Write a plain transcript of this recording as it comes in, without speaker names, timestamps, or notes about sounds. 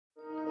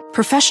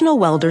Professional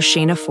welder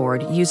Shayna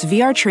Ford used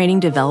VR training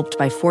developed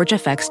by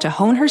ForgeFX to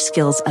hone her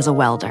skills as a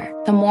welder.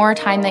 The more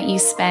time that you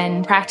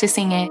spend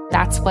practicing it,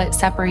 that's what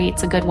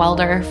separates a good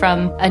welder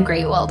from a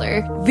great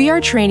welder.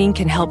 VR training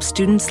can help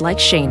students like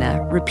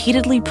Shayna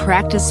repeatedly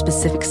practice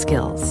specific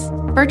skills.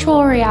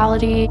 Virtual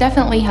reality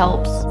definitely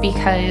helps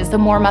because the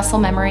more muscle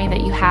memory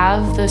that you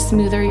have, the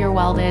smoother your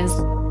weld is.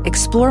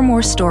 Explore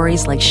more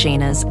stories like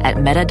Shayna's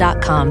at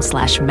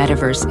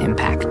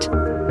meta.com/metaverseimpact.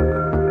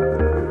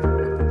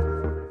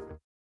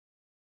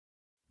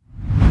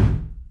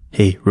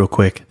 Hey, real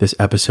quick, this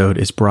episode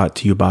is brought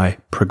to you by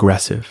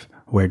Progressive,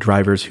 where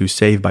drivers who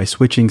save by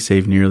switching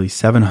save nearly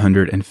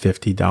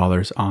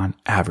 $750 on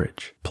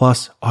average.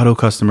 Plus, auto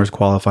customers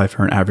qualify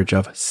for an average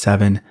of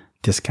 7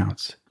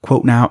 discounts.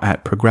 Quote now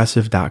at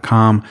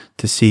progressive.com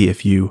to see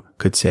if you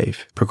could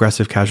save.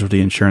 Progressive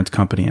Casualty Insurance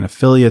Company and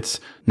Affiliates.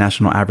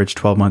 National average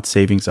 12-month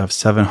savings of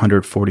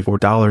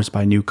 $744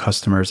 by new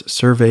customers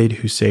surveyed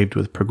who saved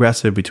with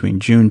Progressive between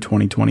June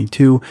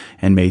 2022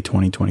 and May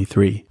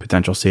 2023.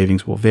 Potential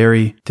savings will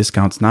vary.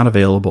 Discounts not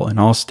available in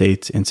all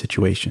states and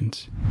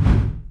situations.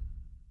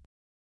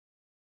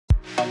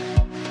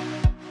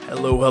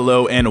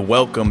 Hello, and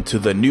welcome to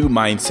the New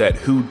Mindset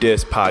Who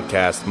Dis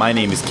podcast. My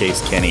name is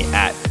Case Kenny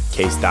at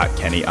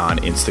Case.Kenny on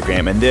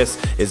Instagram, and this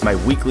is my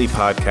weekly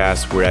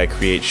podcast where I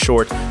create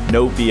short,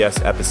 no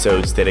BS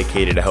episodes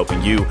dedicated to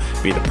helping you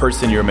be the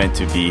person you're meant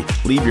to be,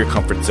 leave your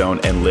comfort zone,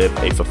 and live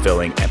a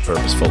fulfilling and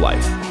purposeful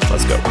life.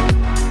 Let's go.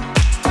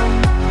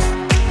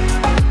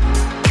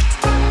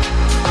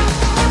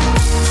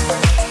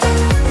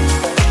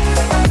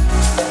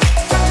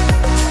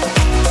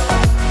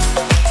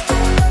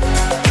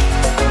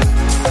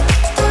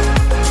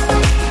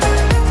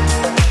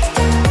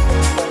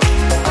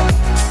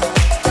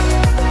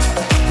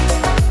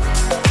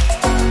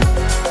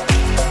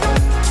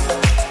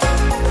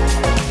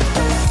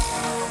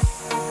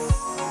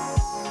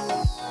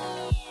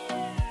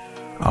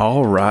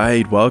 All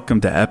right, welcome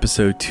to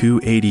episode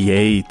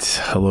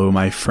 288. Hello,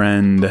 my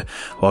friend.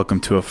 Welcome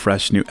to a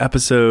fresh new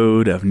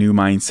episode of New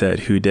Mindset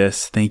Who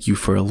Dis. Thank you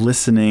for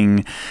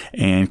listening,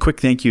 and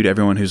quick thank you to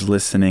everyone who's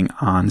listening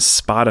on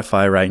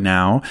Spotify right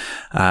now.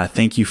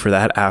 Thank you for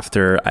that.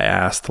 After I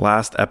asked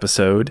last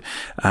episode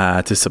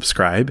to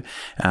subscribe,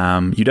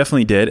 you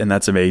definitely did, and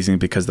that's amazing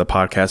because the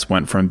podcast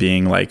went from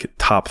being like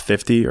top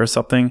 50 or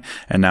something,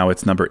 and now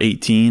it's number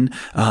 18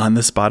 on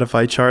the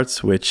Spotify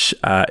charts, which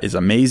is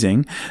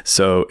amazing.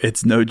 So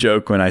it's no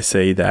joke when I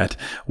say that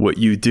what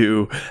you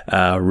do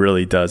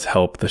really does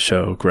help the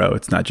show grow.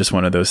 It's not just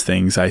one of those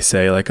things I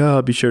say like,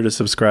 oh, be sure to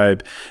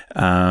subscribe.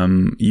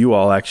 You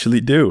all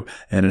actually do,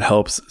 and it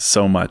helps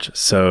so much.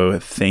 So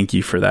thank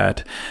you for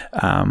that.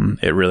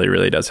 It really,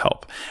 really does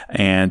help.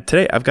 And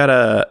today I've got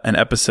an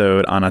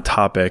episode on a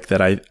topic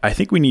that I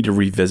think we need to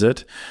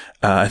revisit.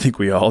 I think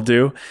we all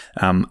do.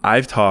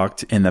 I've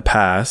talked in the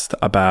past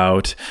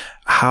about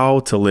how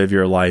to live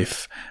your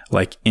life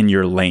like in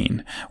your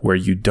lane, where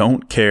you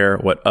don't care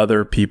what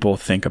other people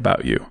think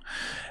about you.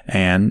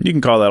 And you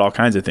can call that all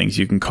kinds of things.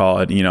 You can call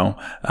it, the no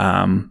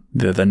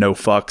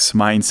fucks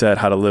mindset,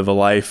 how to live a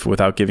life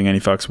without giving any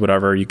fucks,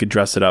 whatever. You could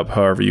dress it up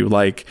however you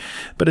like,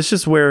 but it's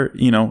just where,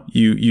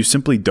 you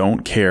simply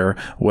don't care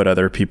what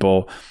other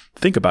people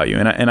think about you.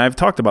 And I've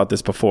talked about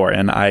this before,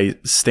 and I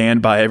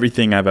stand by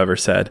everything I've ever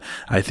said.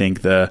 I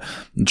think the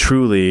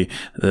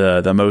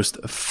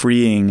most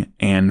freeing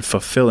and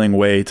fulfilling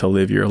way to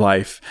live your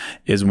life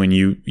is when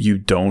you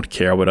don't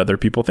care what other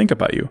people think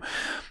about you.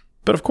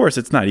 But of course,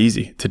 it's not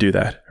easy to do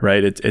that,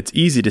 right? It's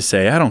easy to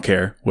say, I don't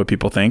care what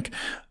people think,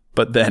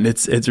 but then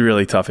it's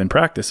really tough in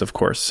practice, of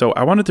course. So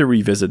I wanted to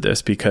revisit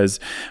this because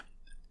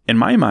in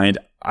my mind,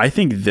 I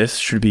think this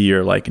should be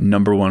your like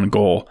number one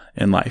goal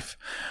in life.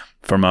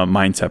 From a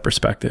mindset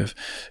perspective,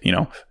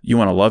 you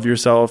want to love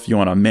yourself. You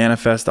want to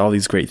manifest all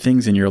these great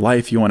things in your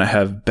life. You want to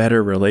have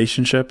better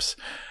relationships.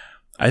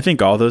 I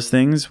think all those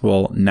things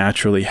will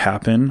naturally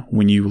happen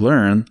when you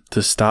learn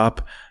to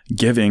stop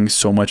giving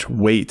so much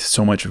weight,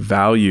 so much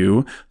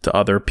value to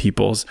other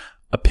people's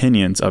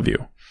opinions of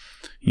you.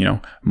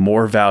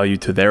 More value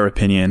to their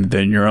opinion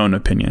than your own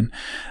opinion.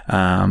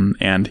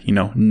 And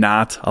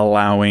not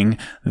allowing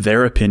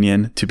their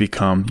opinion to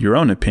become your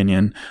own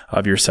opinion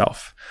of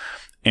yourself.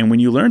 And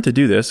when you learn to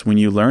do this, when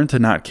you learn to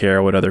not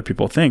care what other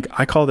people think,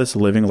 I call this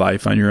living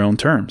life on your own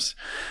terms.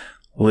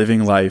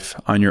 Living life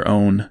on your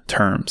own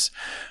terms.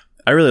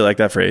 I really like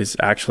that phrase,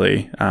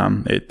 actually.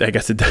 I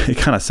guess it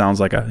kind of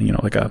sounds like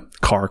a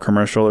car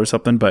commercial or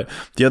something. But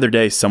the other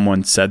day,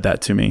 someone said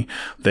that to me.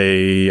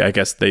 They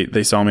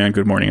saw me on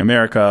Good Morning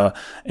America,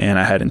 and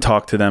I hadn't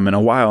talked to them in a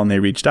while, and they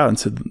reached out and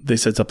they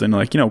said something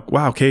like,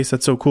 wow, Case,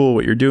 that's so cool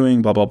what you're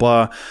doing, blah, blah,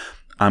 blah.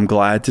 I'm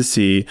glad to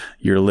see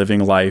you're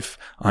living life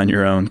on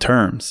your own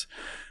terms.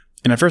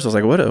 And at first I was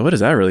like, what does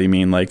that really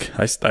mean? Like,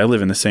 I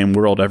live in the same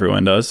world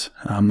everyone does.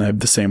 I have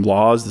the same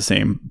laws, the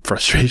same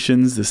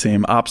frustrations, the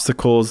same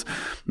obstacles.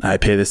 I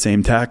pay the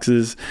same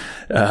taxes.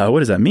 What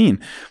does that mean?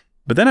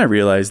 But then I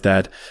realized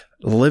that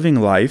living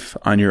life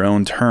on your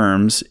own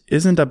terms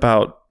isn't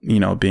about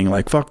being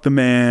like, fuck the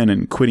man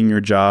and quitting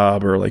your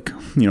job, or like,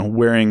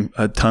 wearing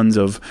tons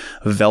of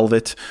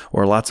velvet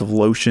or lots of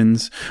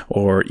lotions,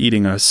 or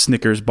eating a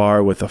Snickers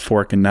bar with a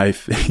fork and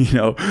knife.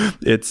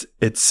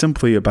 It's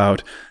simply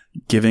about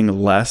giving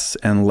less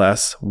and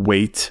less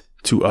weight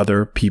to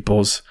other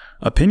people's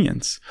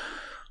opinions.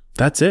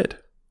 That's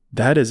it.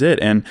 That is it.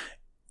 And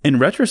in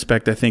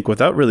retrospect, I think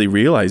without really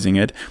realizing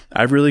it,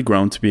 I've really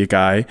grown to be a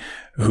guy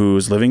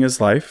who's living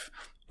his life.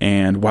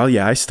 And while,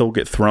 I still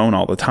get thrown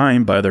all the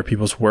time by other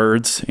people's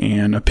words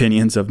and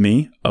opinions of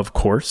me, of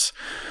course.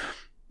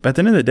 But at the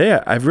end of the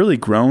day, I've really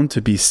grown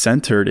to be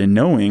centered in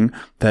knowing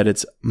that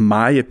it's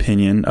my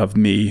opinion of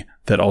me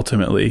that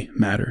ultimately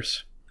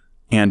matters.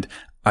 And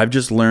I've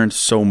just learned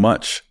so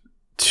much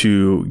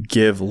to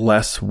give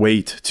less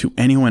weight to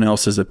anyone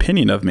else's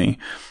opinion of me.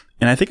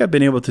 And I think I've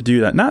been able to do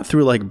that, not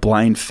through like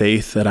blind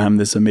faith that I'm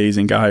this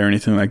amazing guy or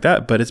anything like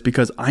that, but it's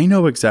because I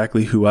know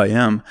exactly who I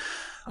am.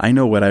 I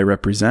know what I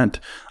represent.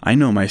 I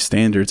know my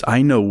standards.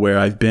 I know where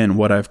I've been,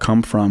 what I've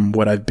come from,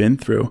 what I've been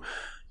through.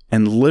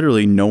 And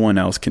literally no one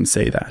else can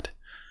say that.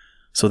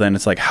 So then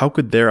it's like, how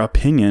could their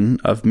opinion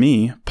of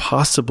me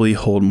possibly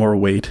hold more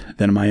weight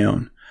than my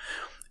own?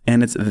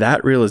 And it's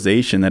that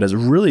realization that has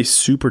really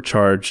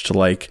supercharged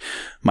like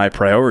my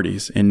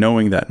priorities, in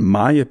knowing that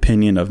my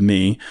opinion of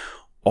me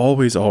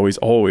always, always,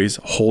 always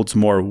holds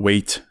more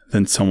weight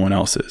than someone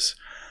else's.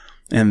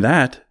 And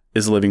that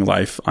is living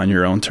life on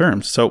your own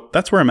terms. So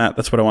that's where I'm at.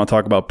 That's what I want to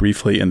talk about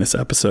briefly in this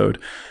episode.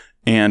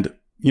 And,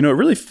 it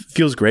really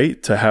feels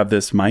great to have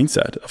this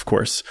mindset, of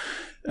course.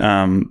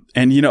 The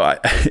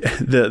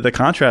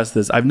contrast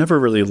is I've never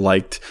really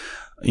liked,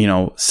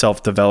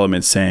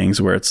 self-development sayings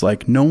where it's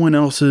like, no one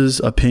else's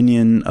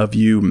opinion of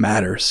you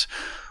matters.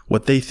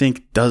 What they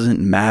think doesn't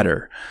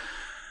matter.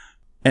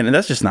 And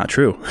that's just not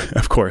true.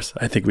 Of course,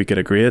 I think we could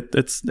agree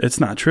it's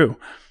not true.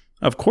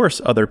 Of course,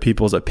 other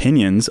people's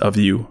opinions of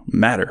you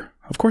matter.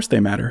 Of course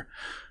they matter.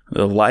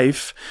 The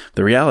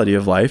reality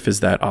of life is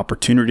that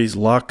opportunities,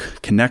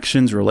 luck,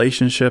 connections,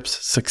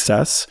 relationships,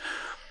 success,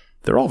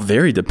 they're all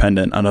very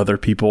dependent on other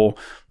people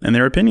and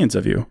their opinions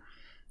of you.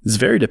 It's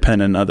very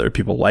dependent on other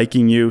people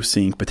liking you,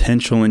 seeing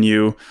potential in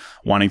you,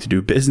 wanting to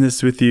do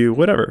business with you,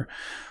 whatever.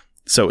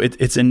 So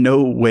it's in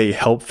no way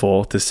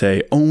helpful to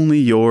say only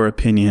your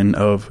opinion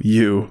of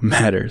you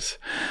matters,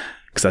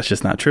 because that's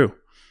just not true.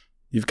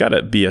 You've got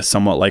to be a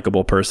somewhat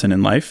likable person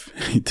in life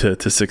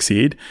to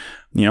succeed.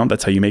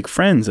 That's how you make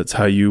friends. That's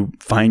how you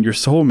find your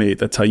soulmate.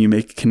 That's how you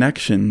make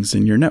connections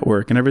in your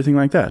network and everything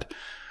like that.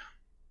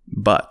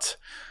 But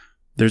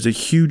there's a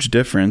huge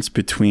difference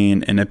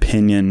between an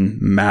opinion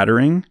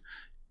mattering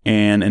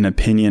and an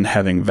opinion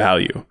having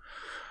value.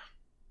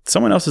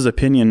 Someone else's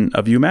opinion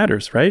of you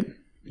matters, right?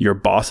 Your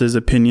boss's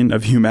opinion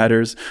of you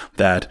matters.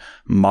 That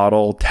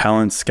model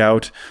talent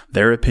scout,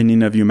 their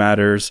opinion of you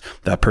matters.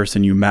 That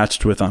person you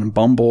matched with on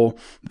Bumble,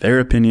 their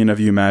opinion of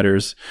you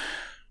matters.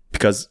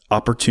 Because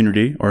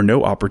opportunity or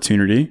no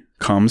opportunity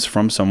comes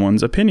from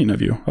someone's opinion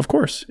of you. Of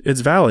course,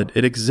 it's valid.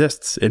 It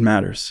exists. It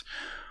matters.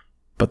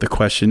 But the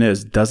question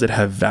is, does it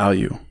have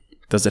value?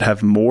 Does it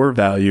have more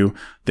value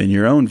than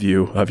your own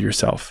view of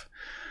yourself?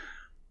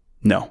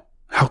 No.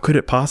 How could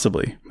it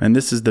possibly? And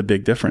this is the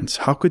big difference.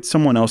 How could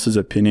someone else's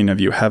opinion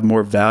of you have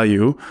more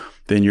value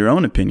than your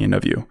own opinion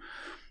of you?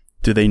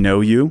 Do they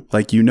know you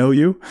like you know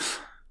you?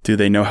 Do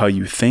they know how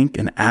you think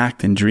and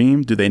act and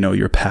dream? Do they know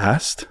your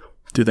past?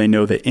 Do they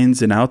know the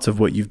ins and outs of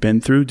what you've been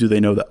through? Do they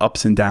know the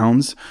ups and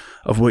downs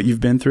of what you've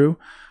been through?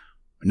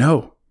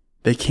 No,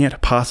 they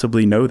can't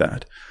possibly know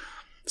that.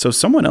 So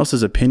someone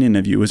else's opinion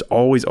of you is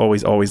always,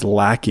 always, always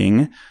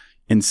lacking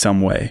in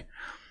some way.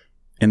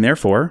 And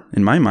therefore,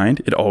 in my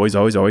mind, it always,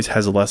 always, always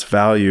has less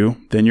value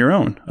than your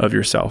own of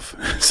yourself.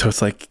 So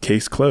it's like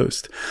case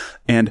closed.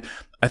 And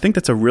I think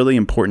that's a really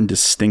important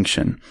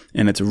distinction.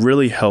 And it's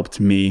really helped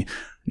me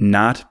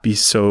not be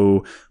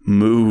so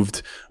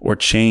moved or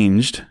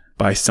changed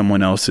by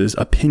someone else's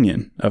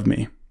opinion of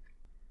me.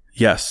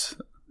 Yes,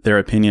 their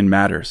opinion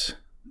matters,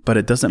 but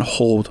it doesn't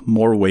hold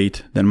more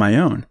weight than my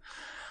own.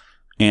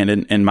 And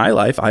in my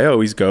life, I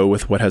always go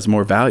with what has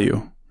more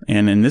value.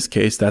 And in this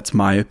case, that's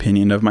my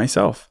opinion of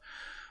myself,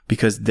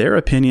 because their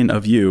opinion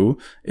of you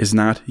is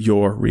not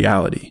your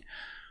reality.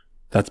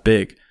 That's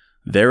big.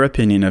 Their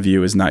opinion of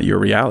you is not your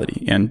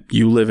reality. And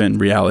you live in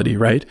reality,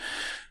 right?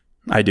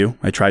 I do.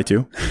 I try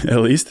to, at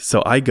least.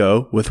 So I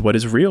go with what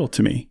is real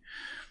to me.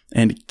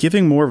 And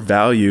giving more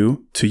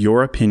value to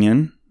your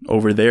opinion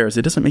over theirs,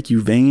 it doesn't make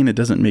you vain. It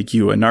doesn't make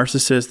you a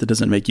narcissist. It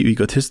doesn't make you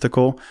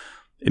egotistical.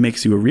 It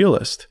makes you a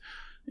realist.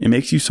 It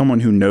makes you someone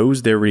who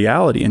knows their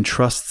reality and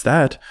trusts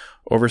that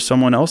over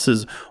someone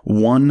else's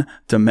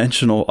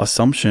one-dimensional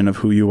assumption of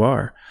who you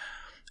are.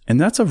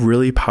 And that's a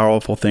really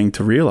powerful thing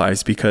to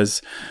realize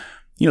because,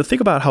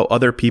 think about how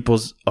other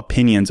people's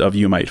opinions of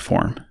you might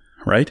form,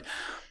 right?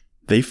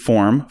 They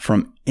form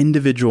from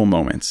individual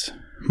moments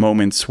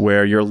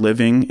where you're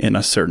living in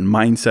a certain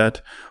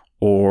mindset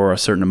or a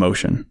certain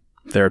emotion.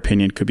 Their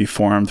opinion could be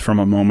formed from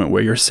a moment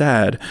where you're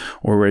sad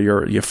or where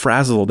you're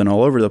frazzled and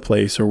all over the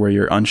place or where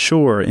you're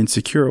unsure,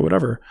 insecure, or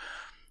whatever.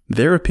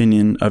 Their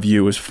opinion of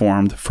you is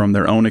formed from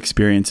their own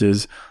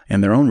experiences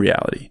and their own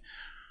reality.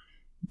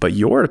 But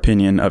your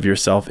opinion of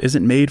yourself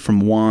isn't made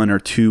from one or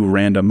two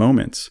random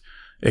moments.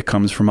 It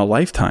comes from a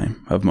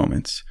lifetime of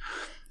moments.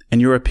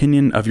 And your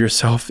opinion of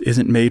yourself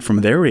isn't made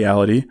from their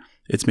reality.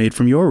 It's made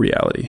from your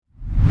reality.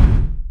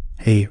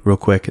 Hey, real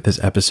quick,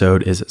 this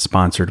episode is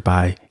sponsored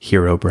by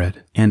Hero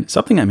Bread. And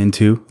something I'm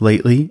into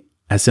lately,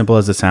 as simple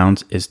as it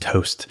sounds, is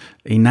toast.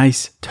 A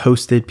nice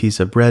toasted piece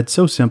of bread.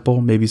 So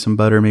simple, maybe some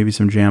butter, maybe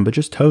some jam, but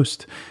just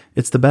toast.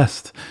 It's the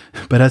best.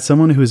 But as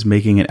someone who is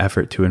making an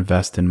effort to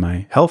invest in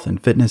my health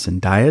and fitness and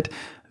diet,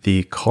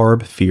 the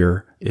carb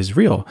fear is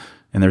real.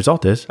 And the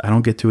result is I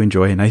don't get to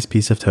enjoy a nice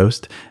piece of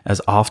toast as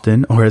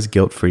often or as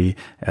guilt-free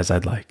as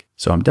I'd like.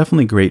 So I'm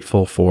definitely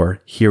grateful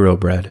for Hero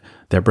Bread.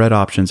 Their bread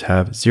options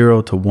have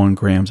 0 to 1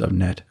 grams of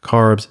net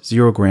carbs,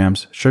 0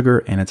 grams sugar,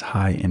 and it's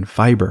high in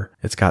fiber.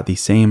 It's got the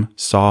same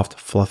soft,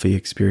 fluffy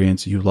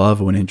experience you love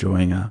when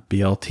enjoying a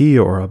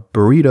BLT or a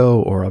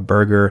burrito or a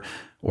burger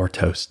or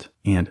toast.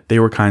 And they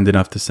were kind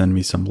enough to send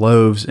me some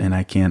loaves, and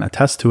I can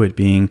attest to it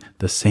being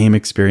the same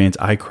experience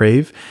I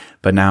crave,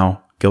 but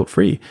now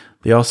guilt-free.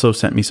 They also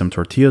sent me some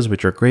tortillas,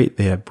 which are great.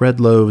 They have bread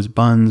loaves,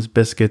 buns,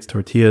 biscuits,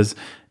 tortillas,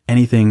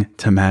 anything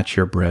to match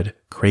your bread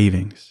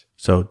cravings.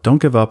 So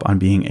don't give up on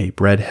being a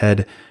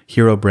breadhead.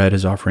 Hero Bread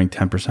is offering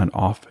 10%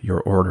 off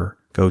your order.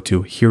 Go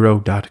to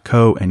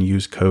hero.co and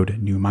use code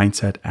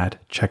NEWMINDSET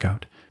at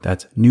checkout.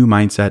 That's new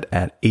mindset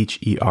at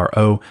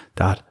hero.co.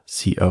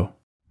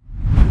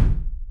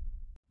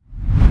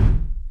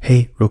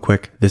 Hey, real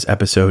quick, this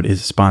episode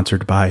is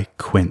sponsored by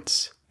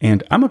Quince.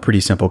 And I'm a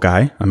pretty simple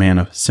guy, a man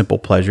of simple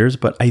pleasures,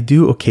 but I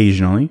do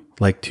occasionally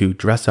like to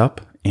dress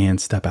up and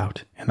step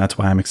out. And that's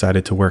why I'm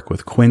excited to work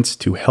with Quince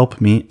to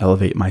help me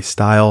elevate my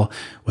style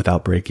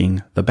without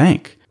breaking the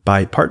bank.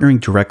 By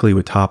partnering directly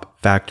with top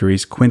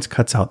factories, Quince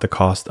cuts out the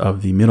cost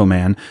of the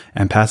middleman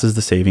and passes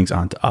the savings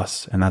on to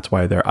us. And that's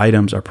why their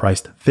items are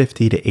priced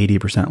 50 to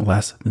 80%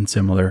 less than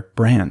similar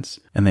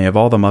brands. And they have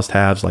all the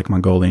must-haves like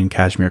Mongolian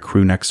cashmere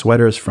crew neck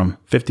sweaters from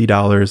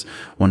 $50,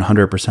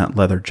 100%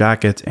 leather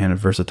jackets, and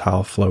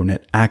versatile flow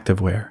knit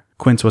activewear.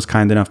 Quince was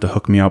kind enough to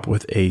hook me up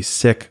with a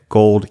sick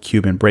gold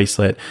Cuban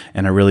bracelet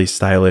and a really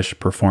stylish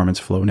performance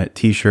flow knit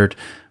t-shirt.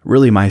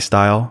 Really my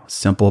style,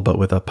 simple but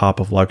with a pop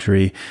of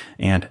luxury,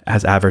 and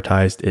as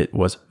advertised, it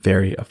was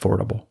very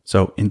affordable.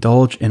 So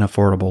indulge in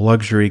affordable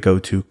luxury. Go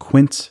to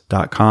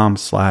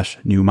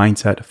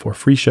quince.com/newmindset for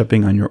free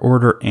shipping on your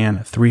order and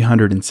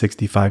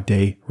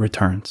 365-day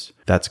returns.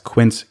 That's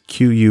Quince,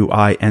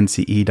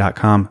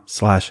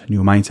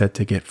 QUINCE.com/newmindset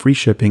to get free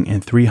shipping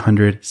and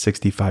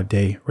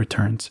 365-day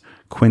returns.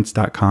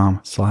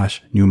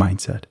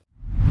 Quince.com/newmindset.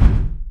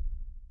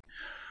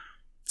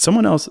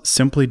 Someone else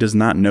simply does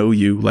not know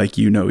you like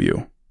you know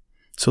you.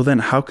 So then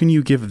how can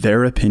you give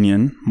their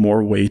opinion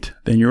more weight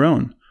than your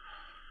own?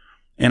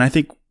 And I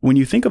think when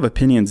you think of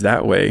opinions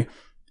that way,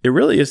 it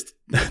really is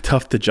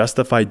tough to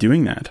justify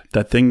doing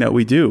that thing that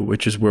we do,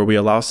 which is where we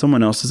allow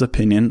someone else's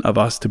opinion of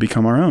us to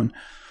become our own.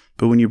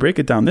 But when you break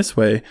it down this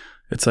way,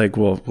 it's like,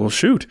 well,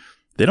 shoot,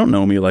 they don't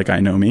know me like I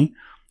know me.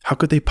 How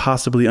could they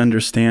possibly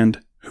understand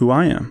who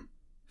I am?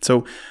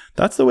 So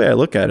that's the way I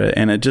look at it.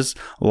 And it just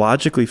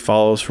logically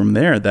follows from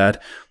there that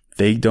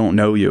they don't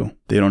know you.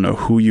 They don't know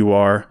who you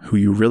are, who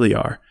you really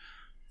are.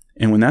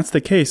 And when that's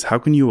the case, how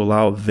can you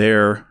allow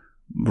their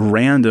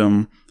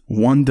random,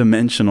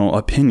 one-dimensional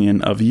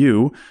opinion of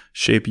you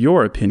shape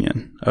your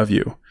opinion of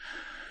you?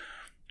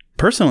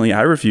 Personally,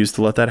 I refuse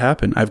to let that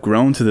happen. I've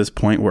grown to this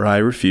point where I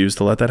refuse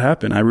to let that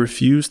happen. I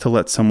refuse to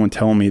let someone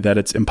tell me that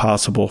it's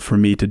impossible for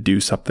me to do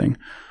something.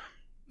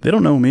 They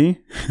don't know me.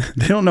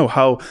 They don't know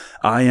how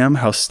I am,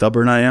 how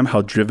stubborn I am,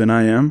 how driven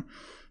I am.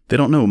 They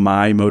don't know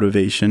my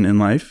motivation in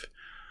life.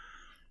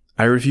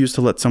 I refuse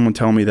to let someone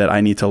tell me that I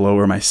need to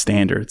lower my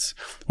standards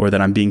or that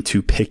I'm being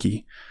too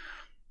picky.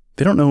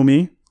 They don't know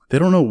me. They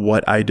don't know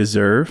what I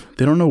deserve.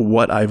 They don't know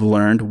what I've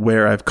learned,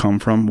 where I've come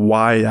from,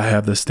 why I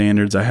have the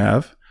standards I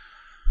have.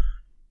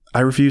 I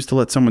refuse to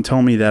let someone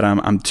tell me that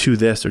I'm too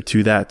this or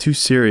too that, too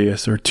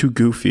serious or too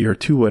goofy or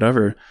too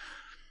whatever.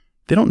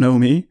 They don't know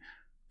me.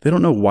 They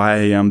don't know why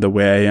I am the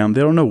way I am. They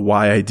don't know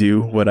why I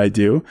do what I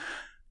do,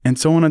 and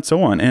so on and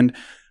so on. And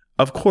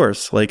of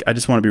course, I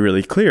just want to be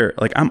really clear.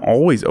 I'm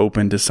always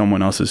open to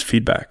someone else's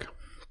feedback.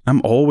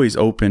 I'm always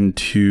open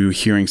to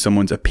hearing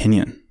someone's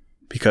opinion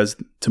because,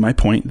 to my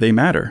point, they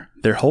matter.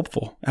 They're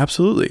helpful.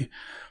 Absolutely.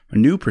 A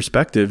new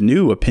perspective,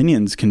 new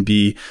opinions can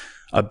be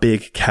a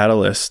big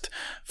catalyst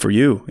for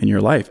you in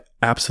your life.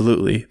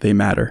 Absolutely. They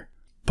matter.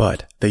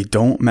 But they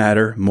don't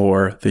matter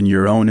more than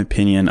your own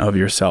opinion of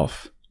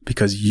yourself,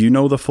 because you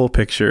know the full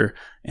picture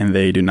and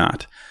they do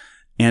not.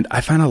 And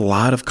I find a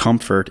lot of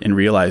comfort in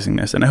realizing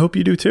this, and I hope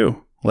you do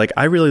too.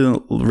 I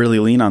really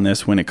lean on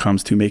this when it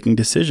comes to making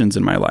decisions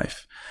in my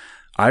life.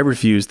 I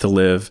refuse to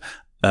live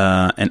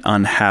an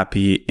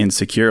unhappy,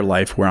 insecure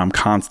life where I'm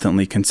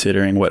constantly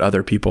considering what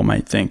other people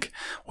might think,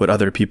 when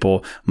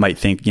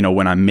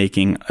I'm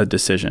making a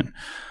decision.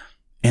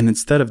 And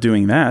instead of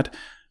doing that,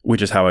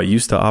 which is how I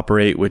used to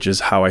operate, which is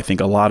how I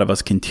think a lot of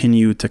us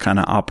continue to kind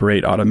of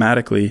operate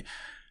automatically,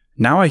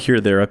 Now I hear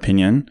their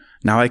opinion.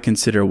 Now I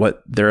consider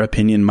what their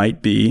opinion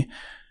might be.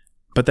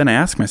 But then I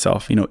ask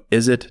myself,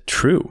 is it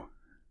true?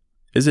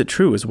 Is it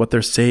true? Is what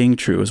they're saying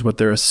true? Is what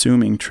they're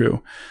assuming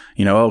true?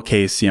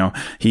 Case,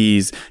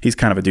 he's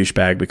kind of a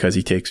douchebag because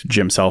he takes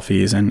gym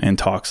selfies and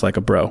talks like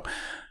a bro.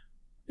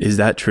 Is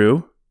that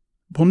true?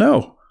 Well,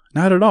 no,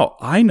 not at all.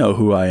 I know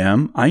who I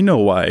am. I know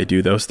why I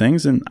do those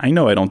things, and I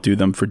know I don't do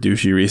them for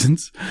douchey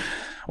reasons.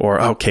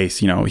 Or, Case,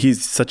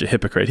 he's such a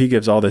hypocrite. He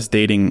gives all this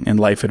dating and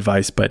life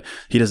advice, but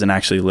he doesn't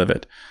actually live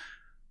it.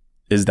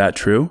 Is that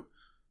true?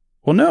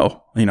 Well,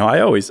 no. I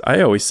always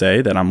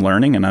say that I'm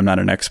learning and I'm not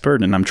an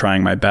expert and I'm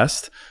trying my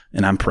best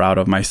and I'm proud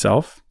of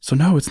myself. So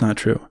no, it's not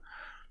true.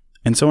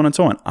 And so on and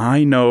so on.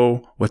 I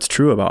know what's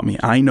true about me.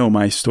 I know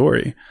my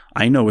story.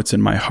 I know what's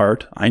in my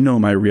heart. I know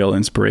my real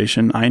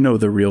inspiration. I know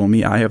the real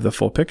me. I have the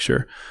full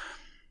picture.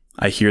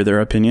 I hear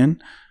their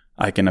opinion.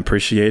 I can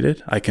appreciate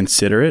it. I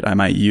consider it. I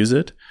might use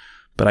it,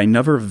 but I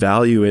never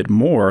value it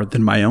more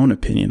than my own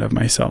opinion of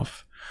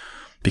myself,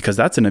 because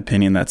that's an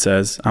opinion that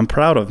says I'm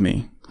proud of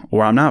me,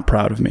 or I'm not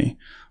proud of me,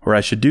 or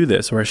I should do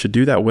this, or I should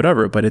do that,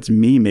 whatever, but it's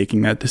me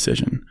making that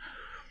decision.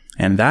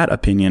 And that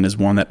opinion is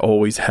one that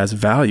always has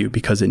value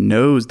because it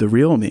knows the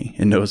real me.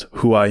 It knows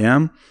who I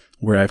am,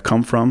 where I've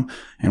come from,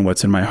 and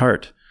what's in my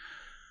heart.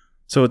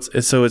 So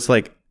it's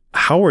like,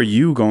 how are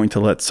you going to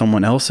let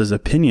someone else's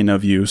opinion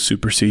of you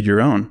supersede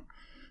your own?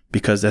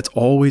 Because that's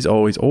always,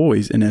 always,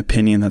 always an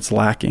opinion that's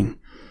lacking.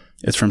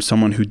 It's from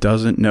someone who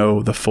doesn't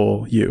know the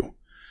full you.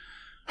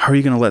 How are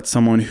you going to let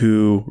someone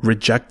who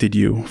rejected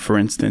you, for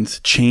instance,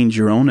 change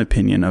your own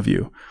opinion of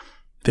you?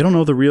 They don't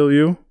know the real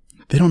you.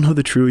 They don't know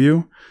the true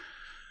you.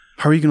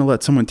 How are you going to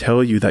let someone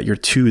tell you that you're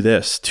too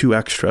this, too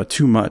extra,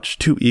 too much,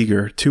 too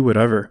eager, too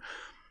whatever,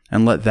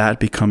 and let that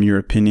become your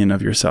opinion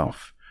of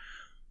yourself?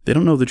 They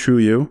don't know the true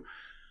you.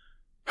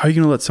 How are you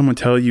going to let someone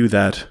tell you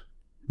that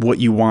what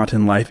you want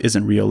in life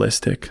isn't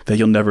realistic, that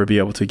you'll never be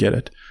able to get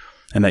it,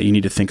 and that you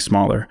need to think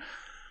smaller?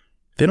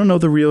 They don't know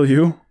the real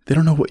you. They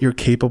don't know what you're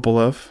capable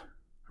of.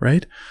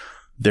 Right?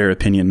 Their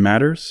opinion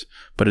matters,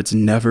 but it's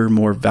never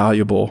more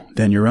valuable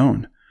than your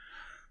own.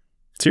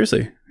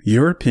 Seriously,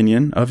 your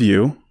opinion of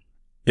you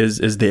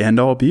is the end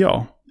all be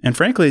all. And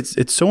frankly,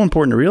 it's so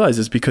important to realize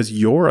this because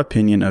your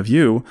opinion of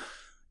you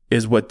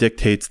is what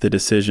dictates the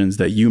decisions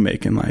that you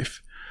make in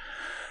life.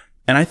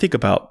 And I think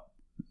about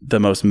the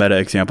most meta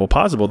example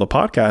possible, the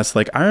podcast.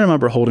 Like, I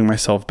remember holding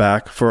myself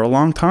back for a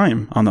long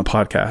time on the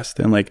podcast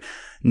and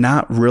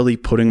not really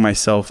putting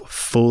myself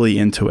fully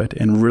into it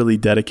and really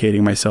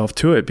dedicating myself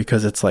to it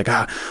because it's like,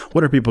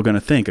 what are people going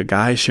to think? A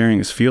guy sharing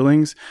his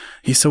feelings?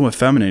 He's so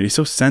effeminate. He's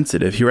so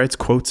sensitive. He writes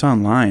quotes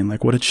online.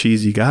 Like, what a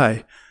cheesy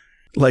guy.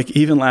 Like,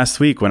 even last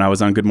week when I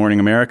was on Good Morning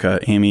America,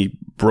 Amy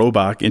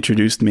Robach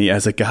introduced me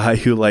as a guy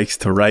who likes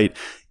to write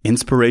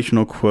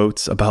inspirational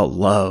quotes about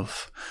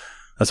love.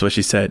 That's what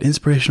she said.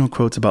 Inspirational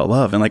quotes about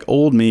love. And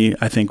old me,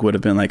 I think would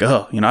have been like,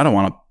 I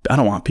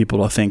don't want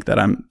people to think that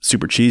I'm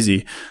super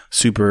cheesy,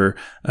 super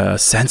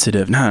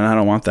sensitive. No, I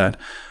don't want that.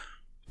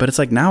 But it's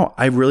like, now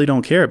I really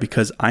don't care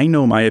because I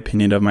know my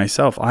opinion of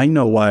myself. I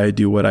know why I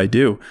do what I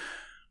do.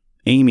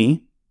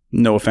 Amy,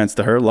 no offense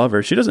to her, love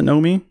her. She doesn't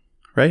know me,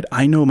 right?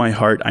 I know my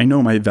heart. I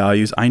know my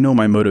values. I know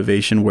my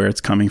motivation, where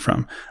it's coming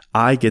from.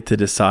 I get to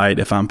decide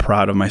if I'm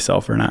proud of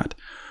myself or not.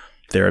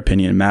 Their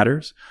opinion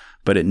matters,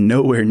 but it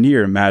nowhere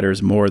near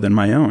matters more than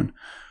my own.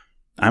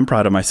 I'm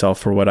proud of myself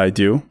for what I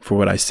do, for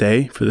what I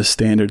say, for the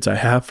standards I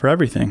have, for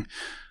everything.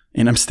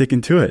 And I'm sticking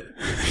to it.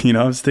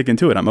 I'm sticking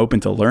to it. I'm open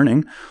to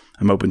learning.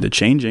 I'm open to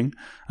changing.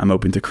 I'm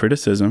open to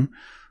criticism.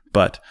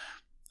 But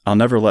I'll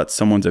never let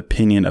someone's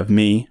opinion of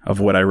me,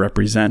 of what I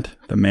represent,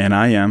 the man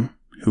I am,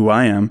 who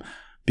I am,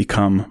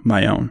 become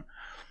my own.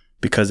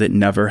 Because it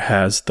never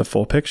has the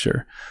full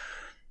picture.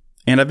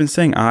 And I've been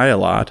saying I a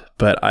lot,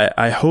 but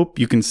I hope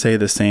you can say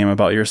the same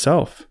about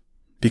yourself.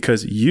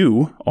 Because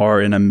you are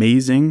an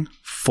amazing,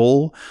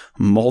 full,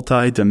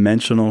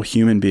 multi-dimensional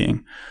human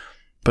being.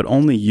 But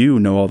only you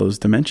know all those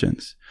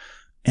dimensions.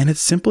 And it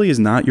simply is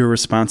not your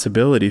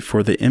responsibility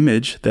for the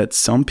image that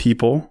some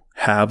people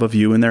have of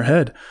you in their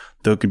head.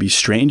 Though it could be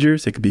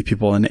strangers, it could be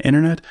people on the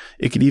internet,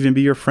 it could even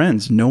be your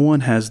friends. No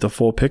one has the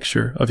full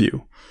picture of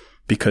you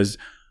because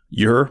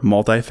you're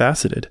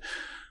multifaceted.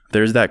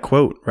 There's that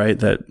quote, right?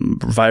 That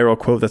viral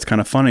quote that's kind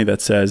of funny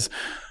that says,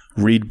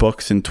 read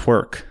books and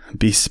twerk,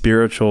 be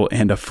spiritual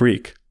and a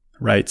freak,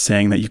 right?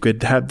 Saying that you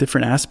could have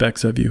different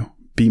aspects of you,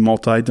 be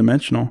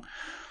multidimensional.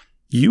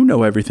 You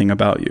know everything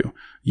about you.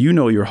 You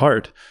know your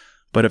heart.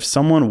 But if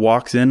someone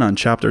walks in on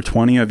chapter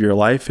 20 of your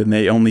life and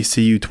they only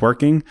see you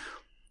twerking,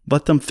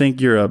 let them think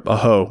you're a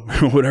hoe,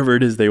 whatever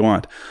it is they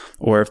want.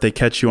 Or if they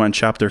catch you on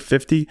chapter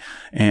 50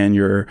 and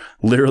you're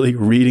literally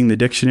reading the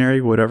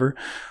dictionary, whatever,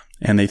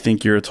 and they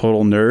think you're a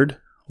total nerd,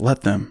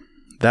 let them.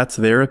 That's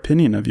their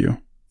opinion of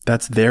you.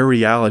 That's their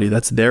reality.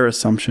 That's their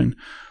assumption.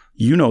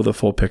 You know the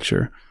full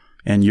picture.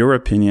 And your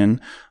opinion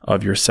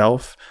of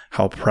yourself,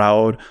 how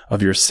proud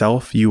of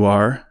yourself you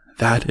are,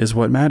 that is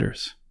what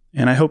matters.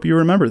 And I hope you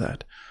remember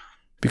that.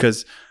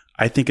 Because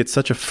I think it's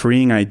such a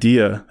freeing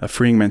idea, a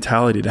freeing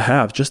mentality to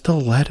have, just to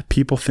let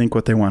people think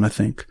what they want to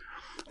think.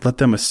 Let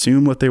them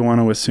assume what they want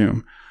to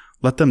assume.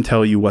 Let them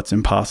tell you what's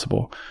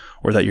impossible,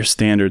 or that your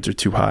standards are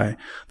too high,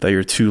 that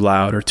you're too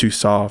loud or too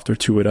soft or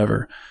too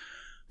whatever.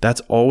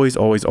 That's always,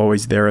 always,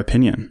 always their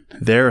opinion,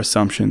 their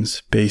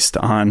assumptions based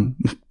on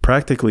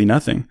practically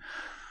nothing.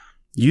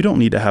 You don't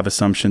need to have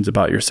assumptions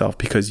about yourself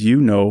because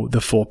you know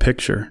the full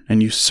picture,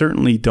 and you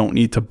certainly don't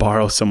need to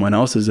borrow someone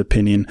else's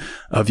opinion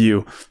of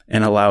you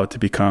and allow it to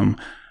become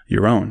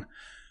your own.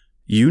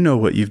 You know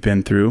what you've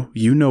been through.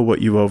 You know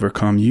what you've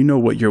overcome. You know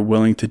what you're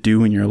willing to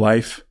do in your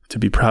life to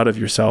be proud of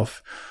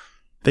yourself.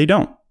 They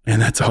don't.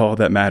 And that's all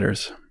that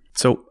matters.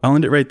 So I'll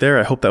end it right there.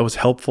 I hope that was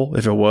helpful.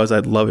 If it was,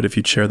 I'd love it if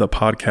you'd share the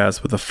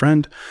podcast with a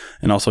friend,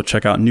 and also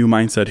check out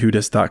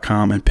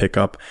newmindsetwhodis.com and pick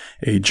up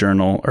a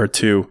journal or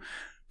two.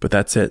 But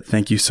that's it.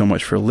 Thank you so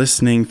much for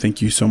listening.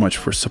 Thank you so much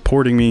for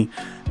supporting me.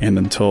 And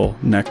until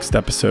next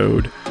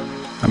episode,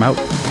 I'm out.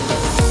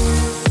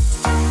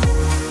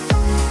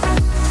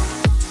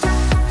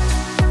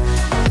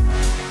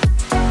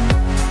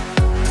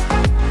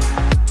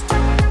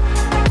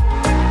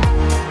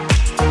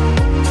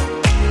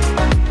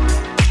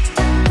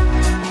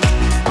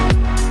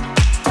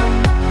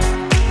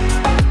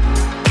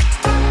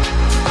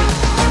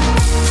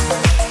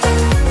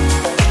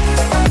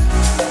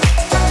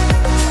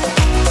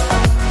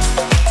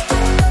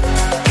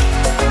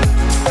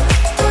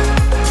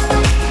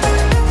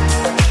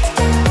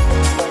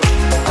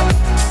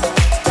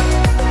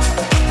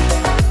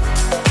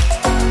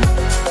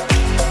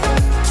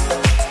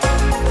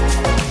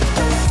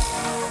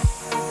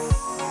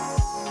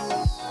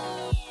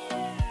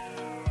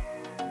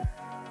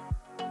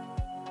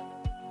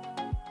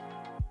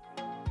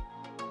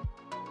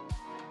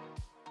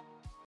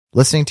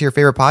 Listening to your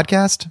favorite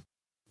podcast?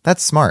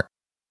 That's smart.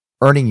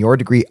 Earning your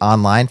degree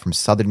online from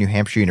Southern New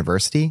Hampshire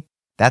University?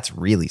 That's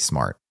really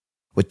smart.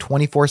 With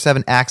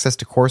 24/7 access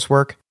to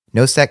coursework,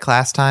 no set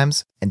class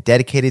times, and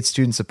dedicated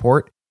student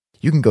support,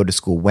 you can go to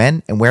school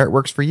when and where it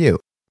works for you.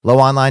 Low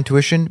online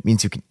tuition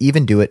means you can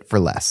even do it for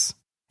less.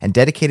 And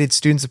dedicated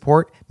student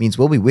support means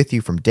we'll be with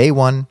you from day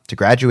one to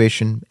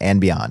graduation and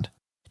beyond.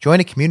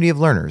 Join a community of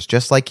learners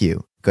just like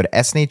you. Go to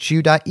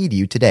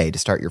snhu.edu today to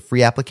start your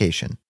free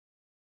application.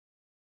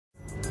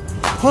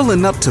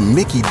 Pulling up to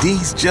Mickey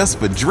D's just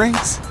for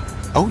drinks?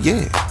 Oh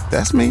yeah,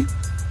 that's me.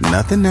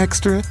 Nothing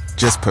extra,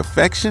 just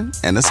perfection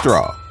and a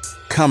straw.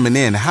 Coming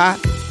in hot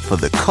for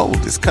the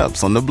coldest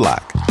cups on the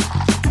block.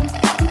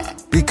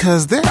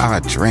 Because there are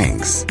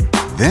drinks.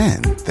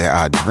 Then there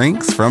are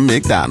drinks from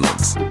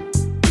McDonald's.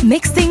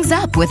 Mix things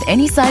up with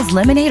any size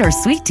lemonade or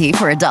sweet tea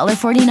for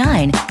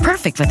 $1.49.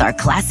 Perfect with our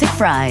classic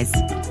fries.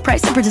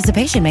 Price and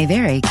participation may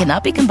vary.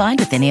 Cannot be combined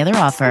with any other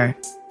offer.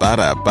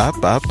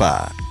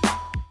 Ba-da-ba-ba-ba.